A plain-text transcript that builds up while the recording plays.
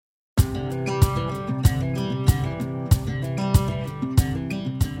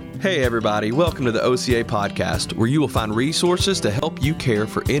Hey everybody, welcome to the OCA podcast, where you will find resources to help you care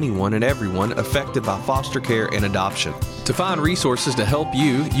for anyone and everyone affected by foster care and adoption. To find resources to help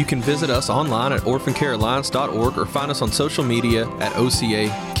you, you can visit us online at orphancarealliance.org or find us on social media at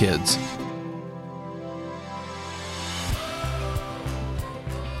OCA Kids.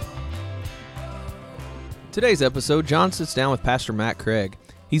 Today's episode, John sits down with Pastor Matt Craig.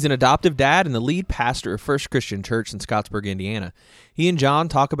 He's an adoptive dad and the lead pastor of First Christian Church in Scottsburg, Indiana. He and John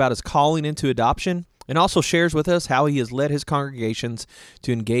talk about his calling into adoption and also shares with us how he has led his congregations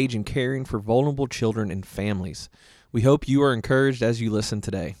to engage in caring for vulnerable children and families. We hope you are encouraged as you listen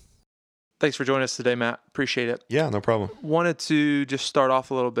today. Thanks for joining us today, Matt. Appreciate it. Yeah, no problem. Wanted to just start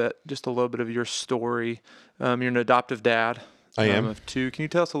off a little bit of your story. You're an adoptive dad. I am. Of two. Can you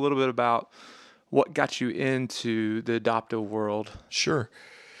tell us a little bit about what got you into the adoptive world? Sure.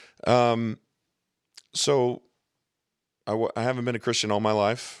 So I haven't been a Christian all my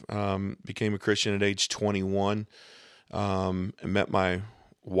life. Became a Christian at age 21. And met my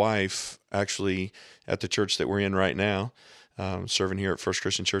wife actually at the church that we're in right now, serving here at First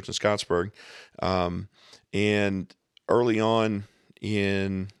Christian Church in Scottsburg. And early on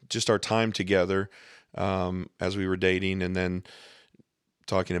in just our time together, as we were dating and then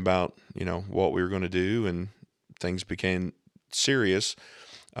talking about, what we were going to do, and things became serious.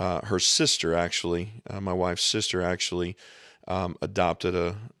 Her sister actually, my wife's sister actually,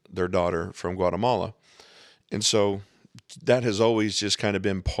 adopted their daughter from Guatemala. And so that has always just kind of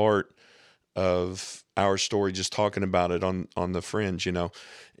been part of our story, just talking about it on the fringe,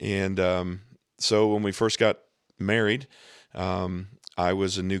 And so when we first got married, I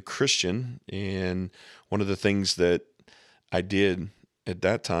was a new Christian, and one of the things that I did at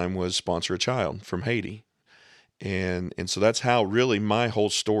that time was sponsor a child from Haiti. And so that's how really my whole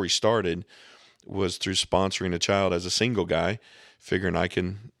story started, was through sponsoring a child as a single guy, figuring I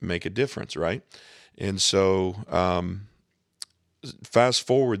can make a difference, right? And so fast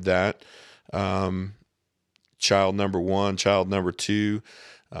forward that, child number one, child number two,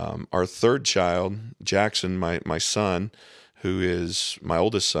 our third child, Jackson, my son, who is my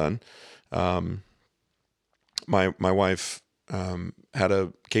oldest son, my wife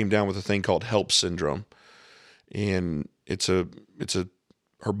came down with a thing called HELP syndrome. And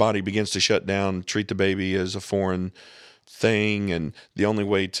her body begins to shut down, treat the baby as a foreign thing, and the only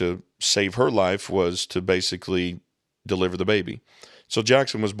way to save her life was to basically deliver the baby. So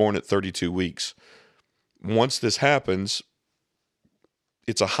Jackson was born at 32 weeks. Once this happens,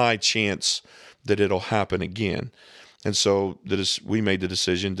 it's a high chance that it'll happen again. And so we made the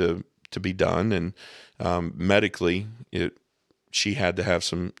decision to be done, and medically, she had to have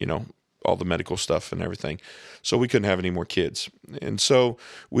some, all the medical stuff and everything. So we couldn't have any more kids. And so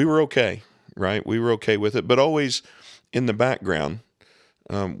we were okay, right? We were okay with it, but always in the background,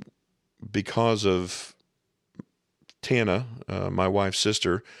 because of Tana, my wife's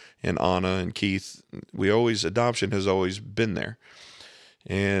sister, and Anna and Keith, adoption has always been there.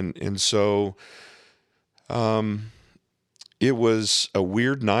 And so it was a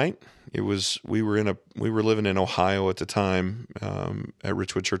weird night. We were living in Ohio at the time, at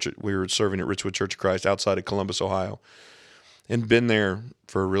Richwood Church. We were serving at Richwood Church of Christ outside of Columbus, Ohio, and been there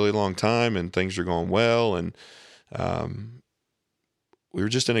for a really long time, and things are going well. And, we were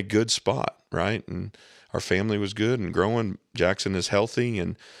just in a good spot, right? And our family was good and growing. Jackson is healthy,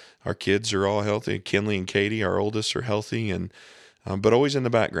 and our kids are all healthy. Kinley and Katie, our oldest, are healthy, and, but always in the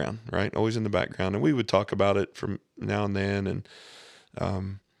background, right? Always in the background. And we would talk about it from now and then. And,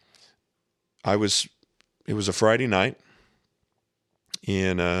 it was a Friday night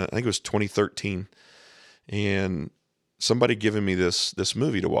in, I think it was 2013, and somebody given me this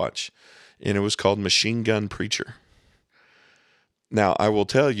movie to watch, and it was called Machine Gun Preacher. Now, I will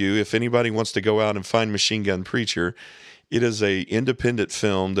tell you, if anybody wants to go out and find Machine Gun Preacher, it is a independent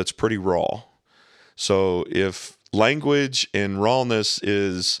film that's pretty raw. So if language and rawness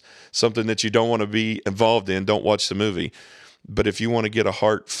is something that you don't want to be involved in, don't watch the movie. But if you want to get a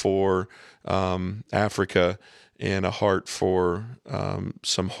heart for Africa and a heart for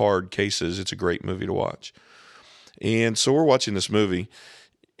some hard cases, it's a great movie to watch. And so we're watching this movie,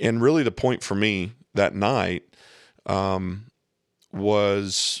 and really the point for me that night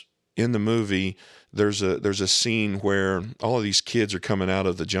was in the movie. There's a scene where all of these kids are coming out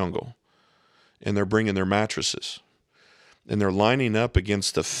of the jungle, and they're bringing their mattresses, and they're lining up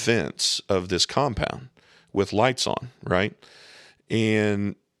against the fence of this compound with lights on, right?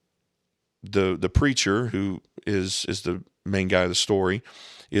 And the preacher, who is the main guy of the story,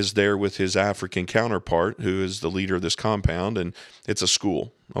 is there with his African counterpart, who is the leader of this compound, and it's a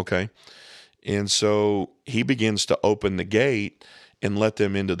school, okay? And so he begins to open the gate, and let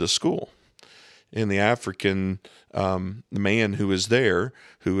them into the school. And the African man who is there,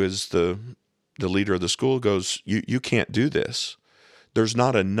 who is the leader of the school, goes, you can't do this. There's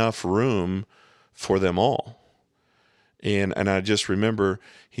not enough room for them all. And I just remember,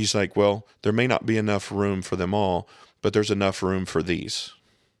 he's like, well, there may not be enough room for them all, but there's enough room for these.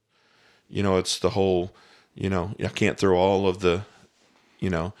 It's the whole, I can't throw all of the,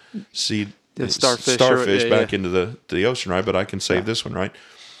 seed, starfish back into the ocean, right? But I can save this one, right?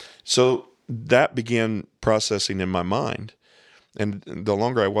 So that began processing in my mind. And the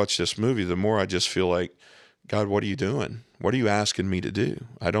longer I watch this movie, the more I just feel like, God, what are you doing? What are you asking me to do?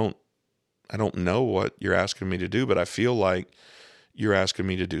 I don't know what you're asking me to do, but I feel like you're asking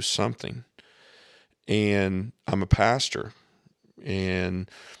me to do something. And I'm a pastor, and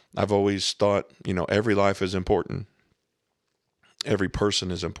I've always thought, every life is important. Every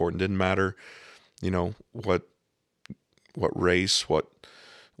person is important. Didn't matter, what race, what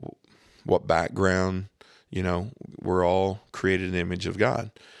background, we're all created in the image of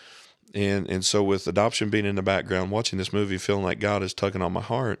God. And so with adoption being in the background, watching this movie, feeling like God is tugging on my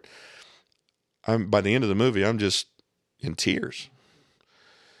heart, by the end of the movie, I'm just in tears.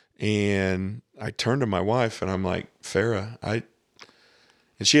 And I turned to my wife and I'm like, Farrah,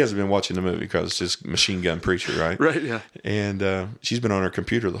 and she hasn't been watching the movie because it's just Machine Gun Preacher, right? Right, yeah. And she's been on her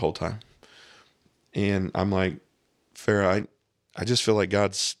computer the whole time. And I'm like, Farrah, I just feel like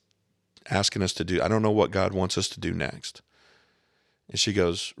God's asking us to do, I don't know what God wants us to do next. And she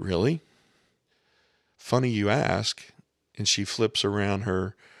goes, really? Funny you ask. And she flips around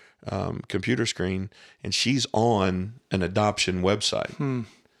her computer screen, and she's on an adoption website.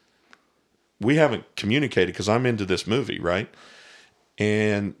 We haven't communicated because I'm into this movie, right?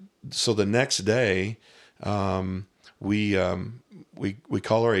 And so the next day, we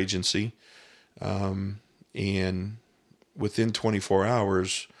call our agency, and within 24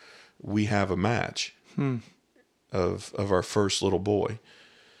 hours, we have a match of our first little boy.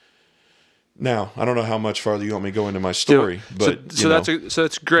 Now, I don't know how much farther you want me to go into my story, but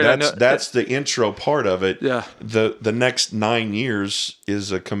that's great. That's the intro part of it. Yeah. The next 9 years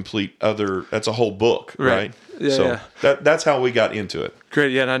is a complete other. That's a whole book, right? Yeah. So that's how we got into it.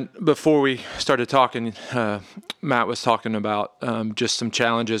 Great. Yeah. And before we started talking, Matt was talking about just some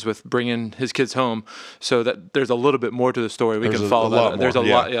challenges with bringing his kids home. So that there's a little bit more to the story. We can follow that. There's a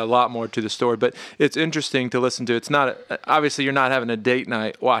lot more to the story. But it's interesting to listen to. It's not obviously you're not having a date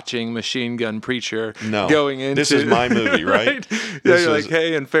night watching Machine Gun Preacher. No, going into this is my movie, right? Yeah, you're like,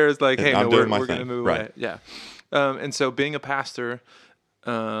 hey, and Farrah's like, hey, no, we're going to move right. away. Yeah. And so being a pastor,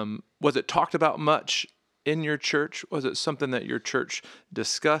 was it talked about much in your church? Was it something that your church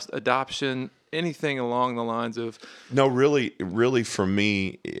discussed, adoption, anything along the lines of? No, really for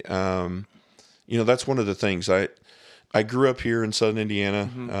me, that's one of the things. I grew up here in Southern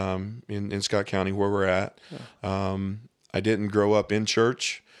Indiana, in Scott County, where we're at. Yeah. I didn't grow up in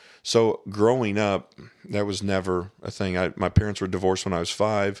church. So growing up, that was never a thing. My parents were divorced when I was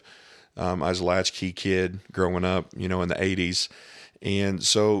 5. I was a latchkey kid growing up, in the 80s. And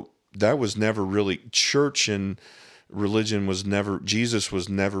so that was never really, church and religion Jesus was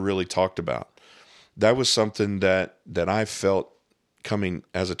never really talked about. That was something that I felt coming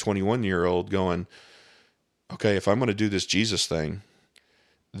as a 21-year-old going, okay, if I'm going to do this Jesus thing,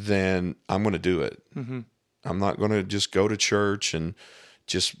 then I'm going to do it. Mm-hmm. I'm not going to just go to church and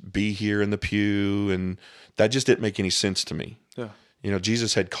just be here in the pew. And that just didn't make any sense to me. Yeah.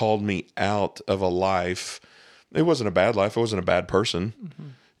 Jesus had called me out of a life. It wasn't a bad life. I wasn't a bad person. Mm-hmm.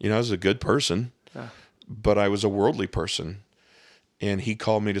 I was a good person, but I was a worldly person. And he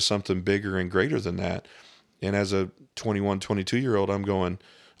called me to something bigger and greater than that. And as a 21, 22-year-old, I'm going,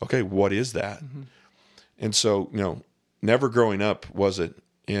 okay, what is that? Mm-hmm. And so, never growing up was it.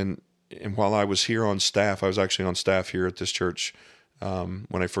 And while I was here on staff, I was actually on staff here at this church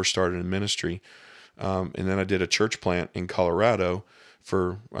when I first started in ministry. And then I did a church plant in Colorado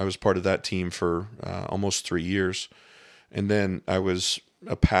I was part of that team for almost 3 years. And then I was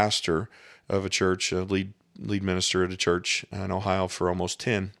a pastor of a church, a lead minister at a church in Ohio for almost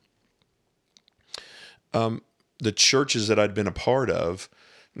 10. The churches that I'd been a part of,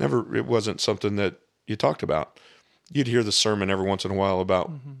 it wasn't something that you talked about. You'd hear the sermon every once in a while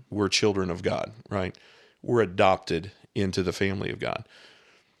about we're children of God, right? We're adopted into the family of God.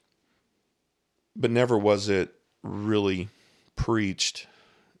 But never was it really preached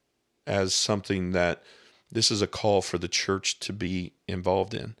as something that this is a call for the church to be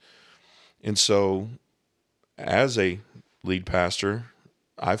involved in. And so as a lead pastor,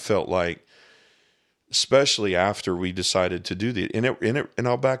 I felt like, especially after we decided to do and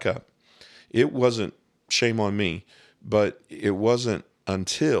I'll back up. It wasn't shame on me, But it wasn't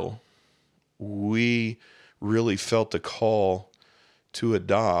until we really felt the call to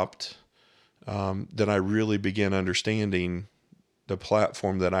adopt that I really began understanding the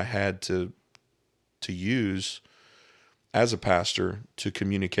platform that I had to use as a pastor to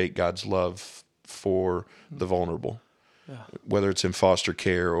communicate God's love for the vulnerable. Yeah. Whether it's in foster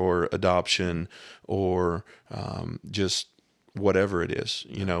care or adoption or just whatever it is.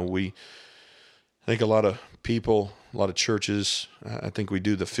 You know, I think a lot of people, a lot of churches, I think we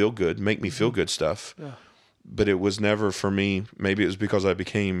do the feel good, make me feel good stuff. Yeah. But it was never for me. Maybe it was because I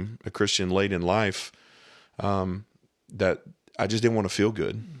became a Christian late in life that I just didn't want to feel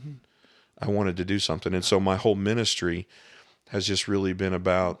good. Mm-hmm. I wanted to do something. And so my whole ministry has just really been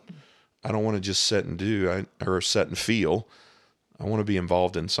about, I don't want to just sit and do or sit and feel. I want to be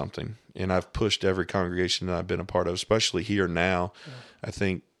involved in something. And I've pushed every congregation that I've been a part of, especially here now. Yeah. I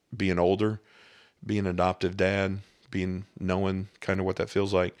think being older, being an adoptive dad, knowing kind of what that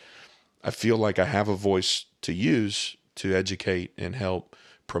feels like, I feel like I have a voice to use to educate and help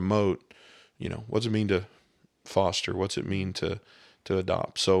promote, you know, what's it mean to foster? What's it mean to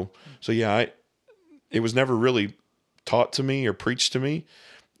adopt? So yeah, it was never really taught to me or preached to me.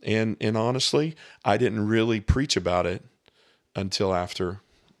 And honestly, I didn't really preach about it until after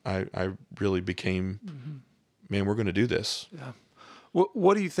I really became, man, we're going to do this. Yeah.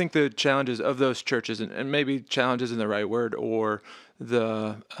 What do you think the challenges of those churches, and maybe challenge isn't the right word, or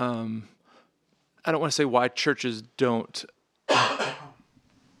the, I don't want to say why churches don't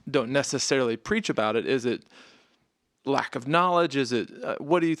necessarily preach about it. Is it lack of knowledge? Is it,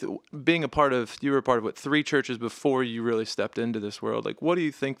 what do you being you were a part of 3 churches before you really stepped into this world? Like, what do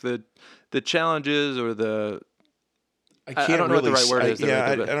you think the challenges or the, I don't know what the right word is.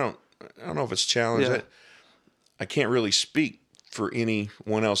 I don't know if it's challenge. Yeah. I can't really speak for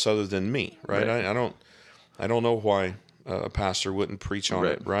anyone else other than me, right? I don't know why a pastor wouldn't preach on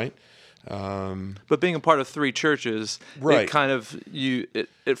it, right? But being a part of 3 churches, it kind of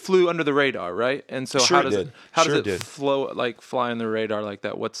it flew under the radar, right? And so how does it flow, like fly on the radar like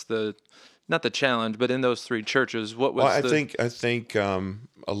that? What's not the challenge, but in those 3 churches, what was? I think a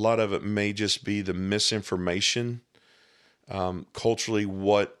lot of it may just be the misinformation, culturally.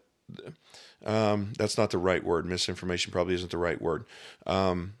 That's not the right word. Misinformation probably isn't the right word.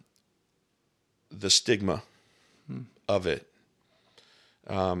 The stigma of it.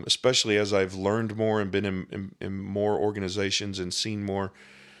 Especially as I've learned more and been in more organizations and seen more,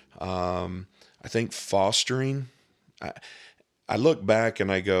 I think fostering, I look back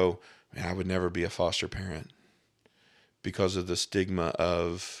and I go, man, I would never be a foster parent because of the stigma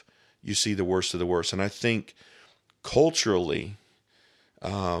of you see the worst of the worst. And I think culturally,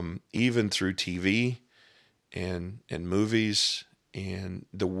 even through TV and movies and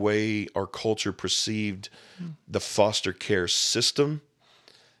the way our culture perceived the foster care system,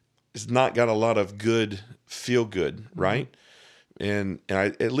 it's not got a lot of good, feel good, right? And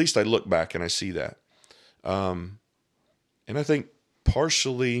at least I look back and I see that. And I think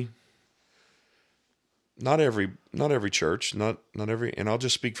partially, not every church, not every, and I'll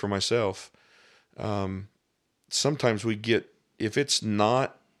just speak for myself. Sometimes we get, if it's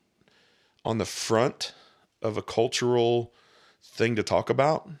not on the front of a cultural thing to talk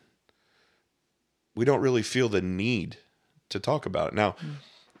about, we don't really feel the need to talk about it. Now,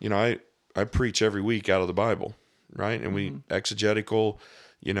 you know, I preach every week out of the Bible, right? And we exegetical,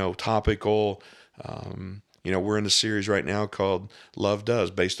 you know, topical. You know, we're in a series right now called Love Does,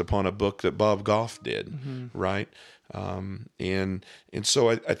 based upon a book that Bob Goff did, right? And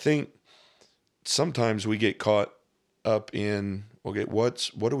so I think sometimes we get caught up in, okay, what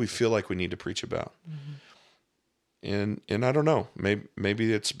do we feel like we need to preach about? And I don't know.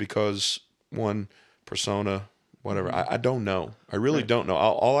 Maybe it's because one persona, whatever. I don't know. I really don't know.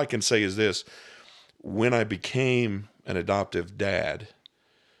 All I can say is this: when I became an adoptive dad,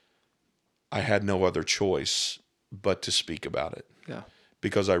 I had no other choice but to speak about it. Yeah.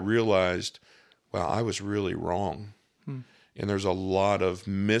 Because I realized, wow, I was really wrong. And there's a lot of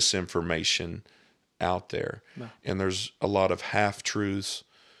misinformation out there. Yeah. And there's a lot of half-truths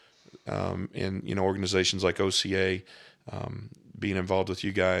in, you know, organizations like OCA, being involved with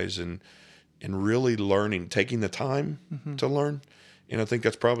you guys and really learning, taking the time to learn. And I think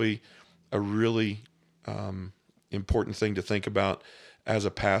that's probably a really important thing to think about as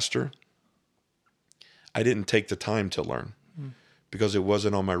a pastor. I didn't take the time to learn because it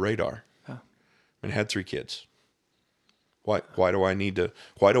wasn't on my radar. Huh. I mean, I had 3 kids. Why do I need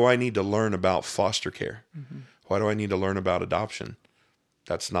to learn about foster care? Why do I need to learn about adoption?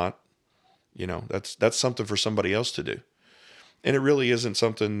 That's not, you know, that's something for somebody else to do. And it really isn't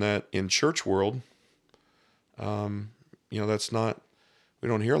something that in church world, That's not, we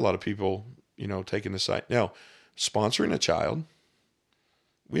don't hear a lot of people, taking the side. Now, sponsoring a child,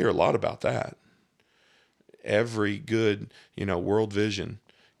 we hear a lot about that. Every good, World Vision,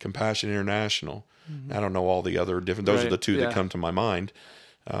 Compassion International. I don't know all the other different, those are the two that come to my mind.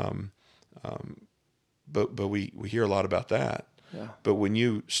 But we hear a lot about that. Yeah. But when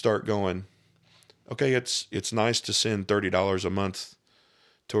you start going, okay, it's nice to send $30 a month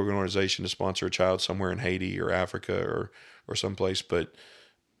to an organization to sponsor a child somewhere in Haiti or Africa or someplace, but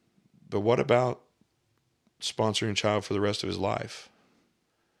what about sponsoring a child for the rest of his life?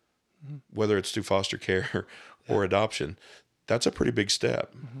 Mm-hmm. Whether it's through foster care or adoption, that's a pretty big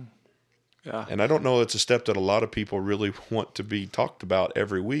step. Mm-hmm. Yeah. And I don't know, it's a step that a lot of people really want to be talked about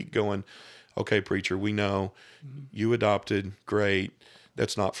every week, going, okay, preacher, we know you adopted, great.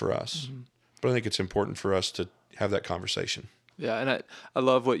 That's not for us. Mm-hmm. But I think it's important for us to have that conversation. Yeah, and I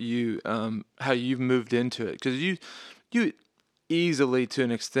love what you how you've moved into it, because you easily, to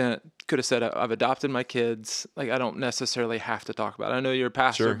an extent, could have said, I've adopted my kids. Like, I don't necessarily have to talk about it. I know you're a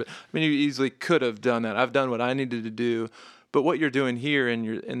pastor, sure. But you easily could have done that. I've done what I needed to do. But what you're doing here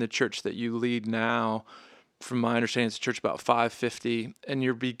in the church that you lead now, from my understanding, it's a church about 550, and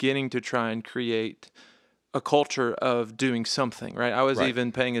you're beginning to try and create a culture of doing something, right? I was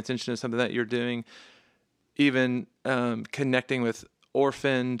even paying attention to something that you're doing, even connecting with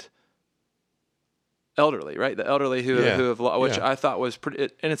orphaned elderly, right? The elderly who have, which I thought was pretty,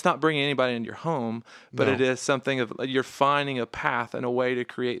 and it's not bringing anybody into your home, but it is something of, you're finding a path and a way to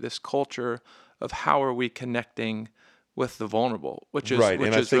create this culture of how are we connecting with the vulnerable, which is right. Which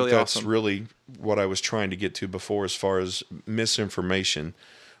and is I think really that's awesome. Really what I was trying to get to before, as far as misinformation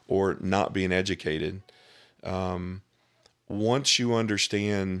or not being educated. Once you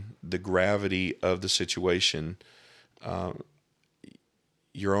understand the gravity of the situation,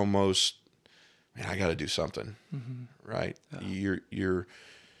 you're almost, man, I got to do something, right? Yeah.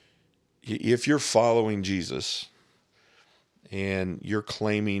 If you're following Jesus and you're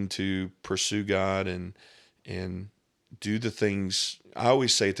claiming to pursue God and do the things, I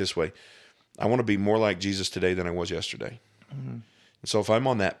always say it this way: I want to be more like Jesus today than I was yesterday. Mm-hmm. And so if I'm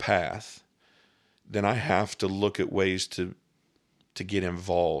on that path, then I have to look at ways to get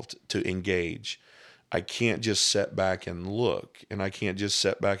involved, to engage. I can't just sit back and look, and I can't just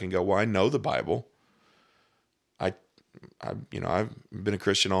sit back and go, well, I know the Bible. I've been a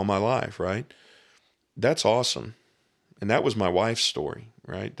Christian all my life, right? That's awesome. And that was my wife's story,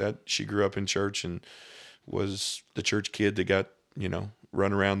 right? That she grew up in church and was the church kid that got,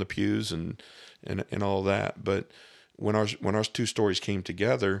 run around the pews and all that. But when our two stories came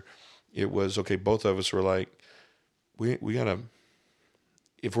together, it was, okay, both of us were like, we gotta,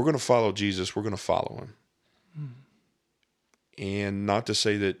 if we're going to follow Jesus, we're going to follow him. And not to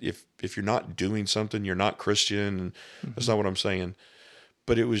say that if you're not doing something, you're not Christian. And that's not what I'm saying.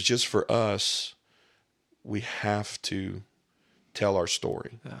 But it was just, for us, we have to tell our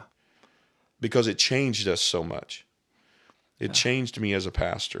story. Yeah. Because it changed us so much. It changed me as a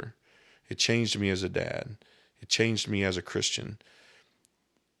pastor. It changed me as a dad. It changed me as a Christian.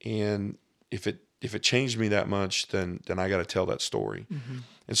 And if it changed me that much, then I got to tell that story. Mm-hmm.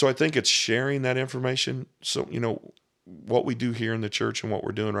 And so I think it's sharing that information. So, what we do here in the church and what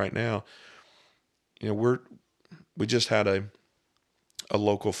we're doing right now, we just had a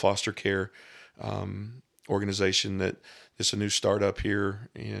local foster care organization that it's a new startup here,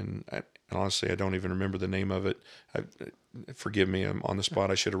 and honestly, I don't even remember the name of it. Forgive me, I'm on the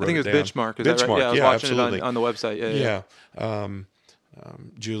spot. I should have wrote it down. I think it was Benchmark. Is that right? Yeah, I was watching absolutely. It on the website. Yeah.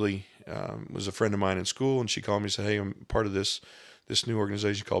 Julie was a friend of mine in school, and she called me and said, hey, I'm part of this new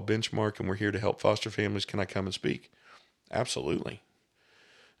organization called Benchmark, and we're here to help foster families. Can I come and speak? Absolutely.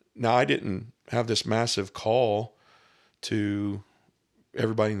 Now, I didn't have this massive call to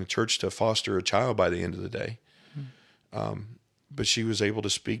everybody in the church to foster a child by the end of the day. But she was able to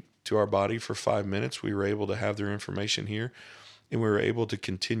speak to our body for 5 minutes. We were able to have their information here, and we were able to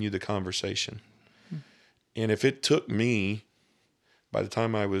continue the conversation. And if it took me, by the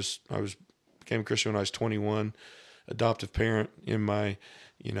time I became a Christian when I was 21, adoptive parent in my,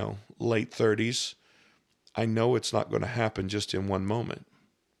 late 30s, I know it's not going to happen just in one moment,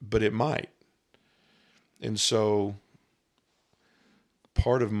 but it might. And so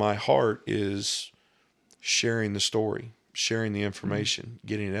part of my heart is sharing the story, sharing the information,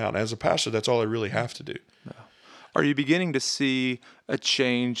 getting it out. As a pastor, that's all I really have to do. Are you beginning to see a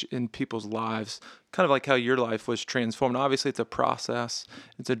change in people's lives, kind of like how your life was transformed? Obviously, it's a process,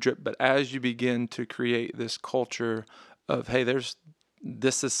 it's a drip, but as you begin to create this culture of, hey,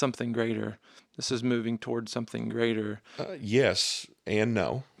 this is something greater, this is moving towards something greater. Yes and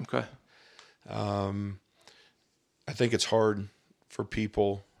no. Okay. I think it's hard for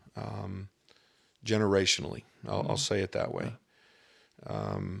people generationally. I'll say it that way.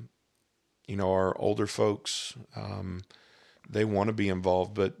 Our older folks, they want to be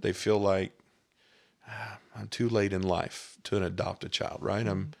involved, but they feel like I'm too late in life to adopt a child, right?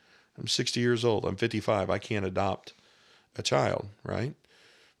 I'm 60 years old. I'm 55. I can't adopt a child, right?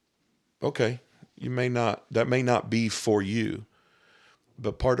 Okay, that may not be for you,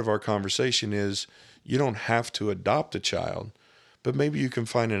 but part of our conversation is you don't have to adopt a child, but maybe you can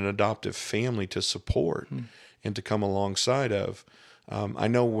find an adoptive family to support and to come alongside of. I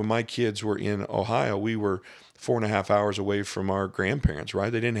know when my kids were in Ohio, we were 4.5 hours away from our grandparents,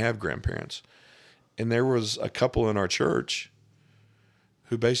 right? They didn't have grandparents. And there was a couple in our church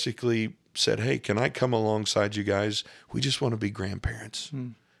who basically said, hey, can I come alongside you guys? We just want to be grandparents.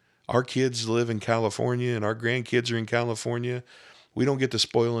 Our kids live in California and our grandkids are in California. We don't get to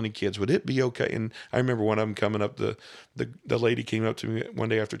spoil any kids. Would it be okay? And I remember one of them coming up, the lady came up to me one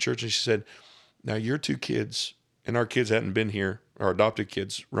day after church and she said, now your two kids, and our kids hadn't been here, our adopted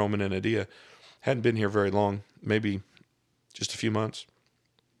kids, Roman and Adia, hadn't been here very long, maybe just a few months.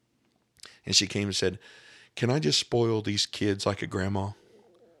 And she came and said, can I just spoil these kids like a grandma?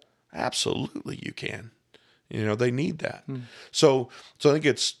 Absolutely you can. They need that. So I think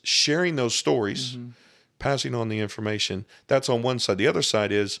it's sharing those stories, passing on the information. That's on one side. The other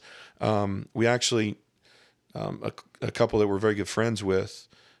side is we actually, a couple that we're very good friends with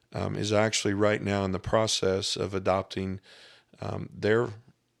is actually right now in the process of adopting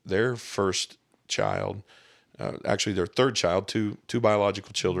their first child, actually their third child, two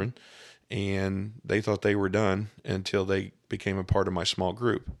biological children. And they thought they were done until they became a part of my small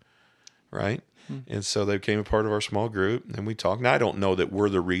group, right? And so they became a part of our small group, and we talked. Now, I don't know that we're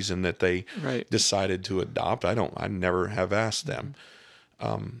the reason that they decided to adopt. I never have asked them.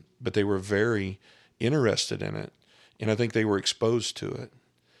 But they were very interested in it, and I think they were exposed to it.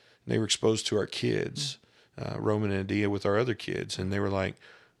 They were exposed to our kids, Roman and Adia with our other kids, and they were like,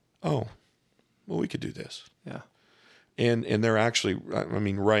 oh, well, we could do this. Yeah. And they're actually,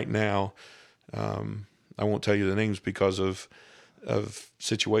 right now, I won't tell you the names because of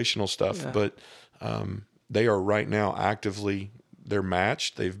situational stuff, but they are right now actively, they're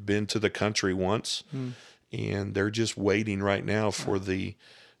matched. They've been to the country once, and they're just waiting right now for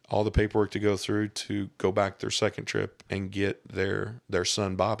all the paperwork to go through to go back their second trip and get their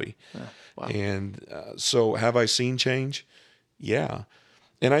son Bobby. Wow. And so have I seen change? Yeah.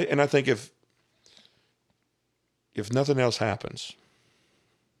 And I think if nothing else happens,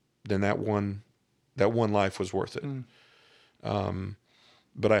 then that one life was worth it.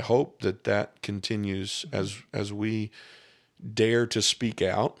 But I hope that continues as we dare to speak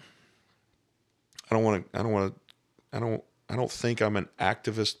out. I don't think I'm an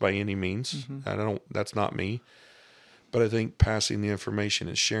activist by any means. That's not me. But I think passing the information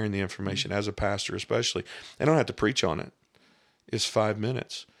and sharing the information as a pastor, especially, I don't have to preach on it. It's 5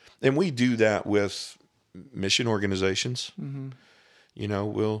 minutes. And we do that with mission organizations.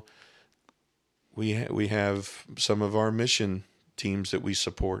 We have some of our mission teams that we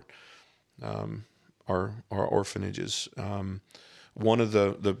support, our orphanages. One of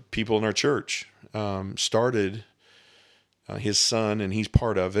the people in our church started his son, and he's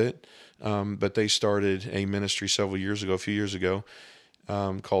part of it. But they started a ministry a few years ago,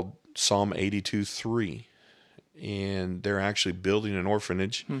 called Psalm 82:3, and they're actually building an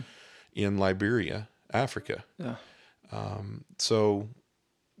orphanage in Liberia, Africa. Yeah. So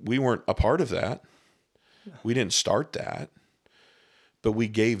we weren't a part of that. Yeah. We didn't start that, but we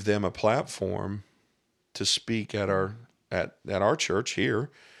gave them a platform to speak at our church here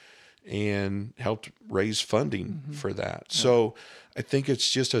and helped raise funding for that. Yeah. So I think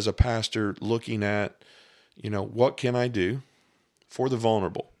it's just as a pastor looking at, what can I do for the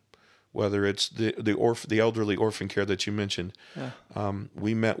vulnerable, whether it's the elderly orphan care that you mentioned. Yeah.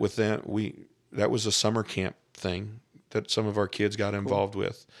 We met with them. That was a summer camp thing that some of our kids got involved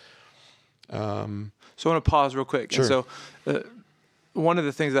with. So I want to pause real quick. Sure. And so one of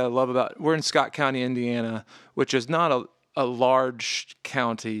the things that I love we're in Scott County, Indiana, which is not a large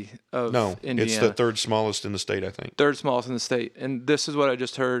county of Indiana. No, it's the third smallest in the state, I think. Third smallest in the state. And this is what I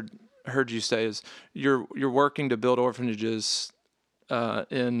just heard you say is you're working to build orphanages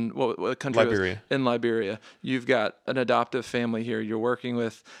in what country? Liberia. In Liberia. You've got an adoptive family here. You're working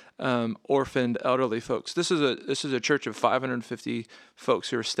with orphaned elderly folks. This is a church of 550 folks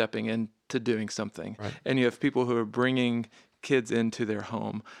who are stepping into doing something. Right. And you have people who are bringing kids into their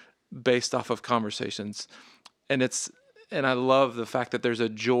home based off of conversations. And I love the fact that there's a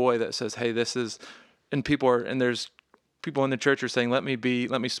joy that says, hey, this is, and there's people in the church are saying, let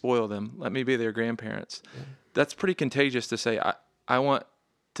me spoil them. Let me be their grandparents. Yeah. that's pretty contagious to say, I want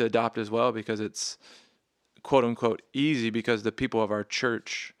to adopt as well, because it's quote unquote easy, because the people of our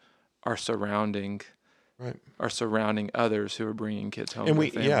church are surrounding others who are bringing kids home.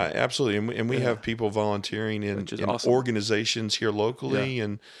 And absolutely. And we have people volunteering in awesome organizations here locally.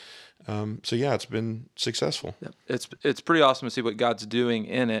 And so it's been successful. Yeah. It's pretty awesome to see what God's doing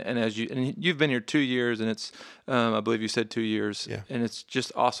in it. And you've been here 2 years, and it's, I believe you said 2 years, and it's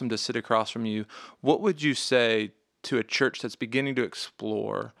just awesome to sit across from you. What would you say to a church that's beginning to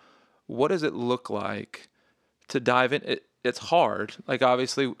explore? What does it look like to dive in? It's hard. Like,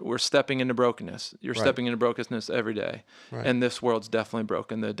 obviously, we're stepping into brokenness. You're stepping into brokenness every day. Right. And this world's definitely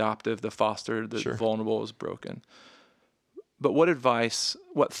broken. The adoptive, the foster, the vulnerable is broken. But what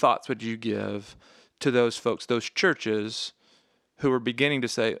thoughts would you give to those folks, those churches who are beginning to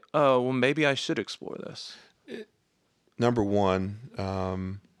say, oh, well, maybe I should explore this? Number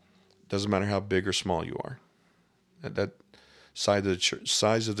one, doesn't matter how big or small you are. That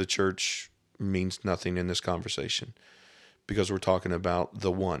size of the church means nothing in this conversation, because we're talking about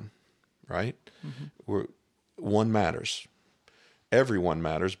the one, right? Mm-hmm. One matters. Everyone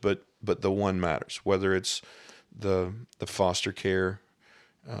matters, but the one matters. Whether it's the foster care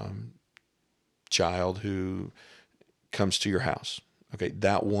child who comes to your house, okay,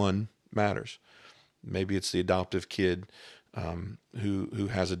 that one matters. Maybe it's the adoptive kid who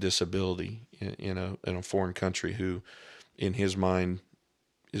has a disability in a foreign country, who in his mind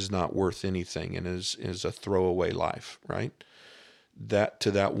is not worth anything and is a throwaway life, right?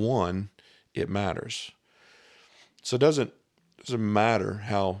 That one, it matters. So it doesn't matter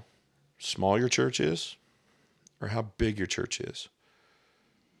how small your church is or how big your church is.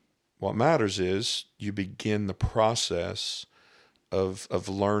 What matters is you begin the process of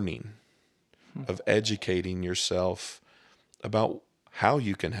learning, of educating yourself about how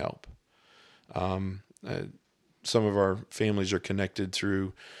you can help. Some of our families are connected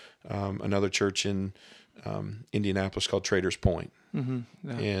through another church in Indianapolis called Traders Point. Mm-hmm.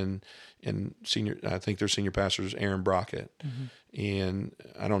 Yeah. And I think their senior pastor is Aaron Brockett. Mm-hmm. And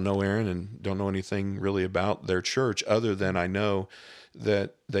I don't know Aaron and don't know anything really about their church, other than I know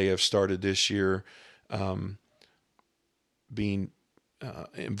that they have started this year being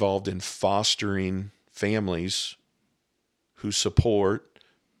involved in fostering families who support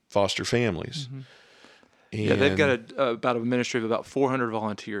foster families. Mm-hmm. They've got about a ministry of about 400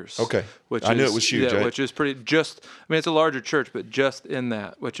 volunteers. Okay, I knew it was huge. Which is pretty. It's a larger church, but just in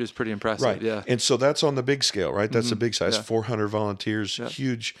that, which is pretty impressive. Right. Yeah. And so that's on the big scale, right? That's the big size. 400 volunteers,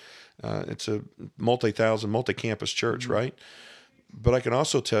 huge. It's a multi-campus church, right? But I can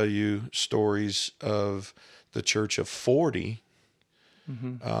also tell you stories of the church of 40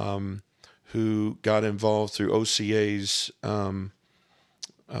 who got involved through OCA's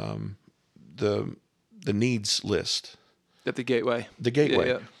the needs list. At the Gateway.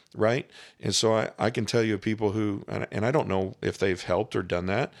 Right? And so I can tell you of people who, and I don't know if they've helped or done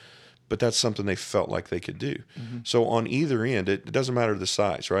that, but that's something they felt like they could do. Mm-hmm. So on either end, it doesn't matter the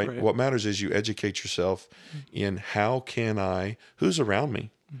size, right? What matters is you educate yourself in who's around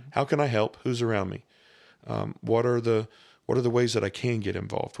me? Mm-hmm. How can I help? Who's around me? What are the ways that I can get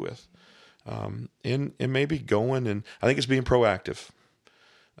involved with? And maybe going, and I think it's being proactive.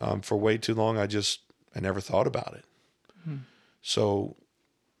 For way too long, I never thought about it. Hmm. So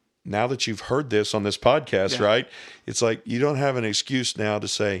now that you've heard this on this podcast, right? It's like you don't have an excuse now to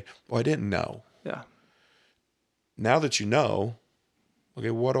say, well, I didn't know. Yeah. Now that you know,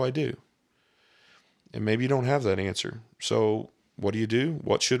 okay, what do I do? And maybe you don't have that answer. So what do you do?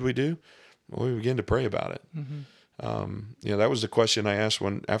 What should we do? Well, we begin to pray about it. Mm-hmm. That was the question I asked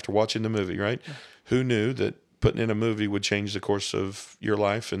after watching the movie, right? Yeah. Who knew that putting in a movie would change the course of your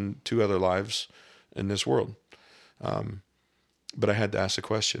life and 2 other lives in this world? But I had to ask the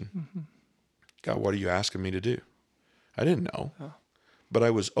question, God, what are you asking me to do? I didn't know, but I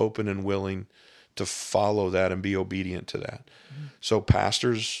was open and willing to follow that and be obedient to that. Mm-hmm. So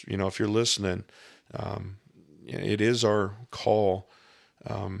pastors, if you're listening, it is our call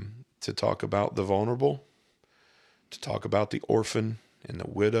to talk about the vulnerable, to talk about the orphan and the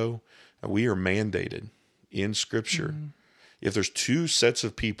widow. We are mandated in Scripture. Mm-hmm. If there's 2 sets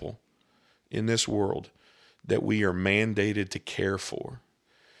of people in this world that we are mandated to care for,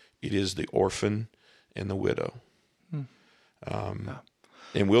 it is the orphan and the widow.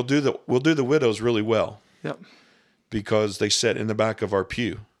 And we'll do the widows really well. Yep. Because they sit in the back of our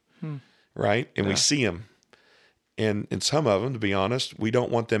pew, right? And we see them. And some of them, to be honest, we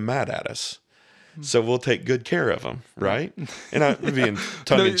don't want them mad at us. So we'll take good care of them, right? And I'm being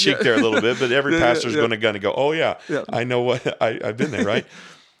tongue-in-cheek there a little bit, but every pastor's going to go, oh, yeah, I know what, I've been there, right?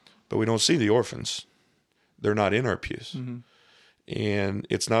 But we don't see the orphans. they're not in our pews. Mm-hmm. And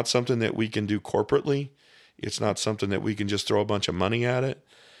it's not something that we can do corporately. It's not something that we can just throw a bunch of money at it.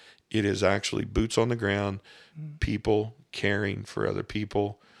 It is actually boots on the ground, people caring for other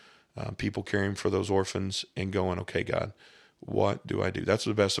people, people caring for those orphans and going, okay, God, what do I do? That's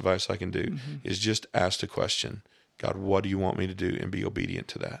the best advice I can do, is just ask the question, God, what do you want me to do? And be obedient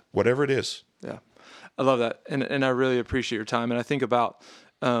to that, whatever it is. Yeah, I love that. And I really appreciate your time. And I think about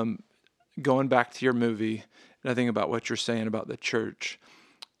going back to your movie, and I think about what you're saying about the church.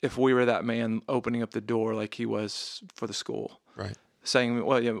 If we were that man opening up the door like he was for the school, right? Saying,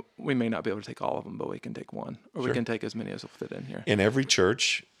 well, yeah, we may not be able to take all of them, but we can take one, or we can take as many as will fit in here. And every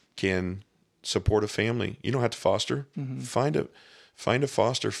church can support a family. You don't have to foster. Find a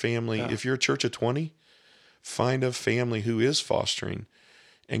foster family. Yeah. If you're a church of 20, find a family who is fostering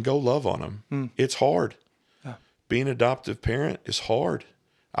and go love on them. It's hard. Yeah. Being an adoptive parent is hard.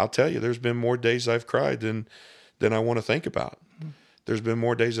 I'll tell you, there's been more days I've cried than I want to think about. There's been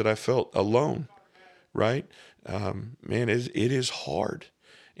more days that I felt alone, right? Man, it is hard.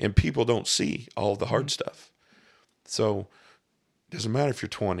 And people don't see all the hard stuff. So it doesn't matter if you're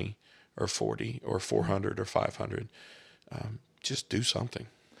 20 or 40 or 400 or 500. Just do something.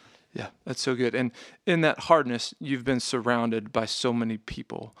 Yeah, that's so good. And in that hardness, you've been surrounded by so many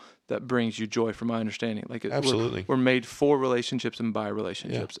people that brings you joy, from my understanding. Like, absolutely. We're made for relationships and by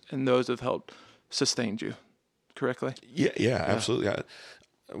relationships, and those have helped sustained you, correctly? Yeah, absolutely.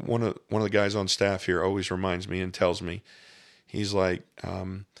 One of the guys on staff here always reminds me and tells me, he's like,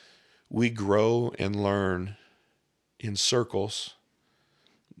 we grow and learn in circles,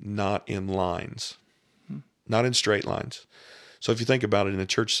 not in lines, not in straight lines. So if you think about it in a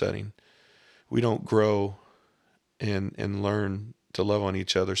church setting, we don't grow and learn to love on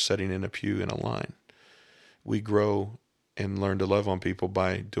each other sitting in a pew in a line. We grow and learn to love on people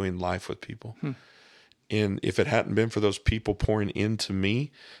by doing life with people. And if it hadn't been for those people pouring into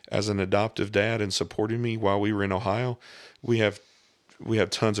me as an adoptive dad and supporting me while we were in Ohio, we have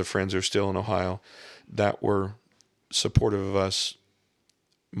tons of friends who are still in Ohio that were supportive of us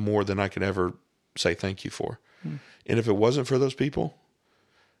more than I could ever say thank you for. And if it wasn't for those people,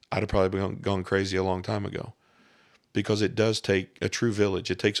 I'd have probably gone crazy a long time ago, because it does take a true village.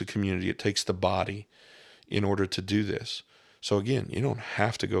 It takes a community. It takes the body in order to do this. So again, you don't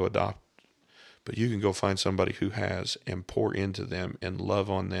have to go adopt, but you can go find somebody who has and pour into them and love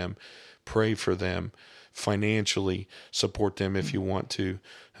on them, pray for them, financially support them if you want to.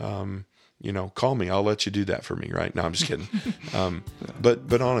 Call me. I'll let you do that for me, right? No, I'm just kidding.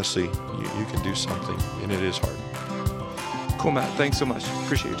 But honestly, you can do something, and it is hard. Cool, Matt. Thanks so much.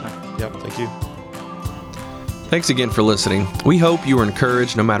 Appreciate your time. Yep, thank you. Thanks again for listening. We hope you are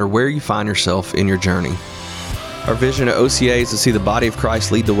encouraged no matter where you find yourself in your journey. Our vision at OCA is to see the body of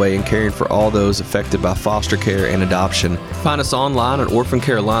Christ lead the way in caring for all those affected by foster care and adoption. Find us online at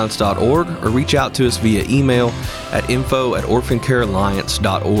orphancarealliance.org or reach out to us via email at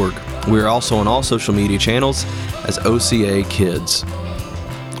info@orphancarealliance.org. We are also on all social media channels as OCA Kids.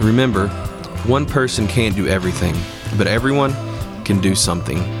 Remember, one person can't do everything, but everyone can do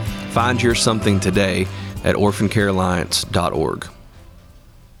something. Find your something today at orphancarealliance.org.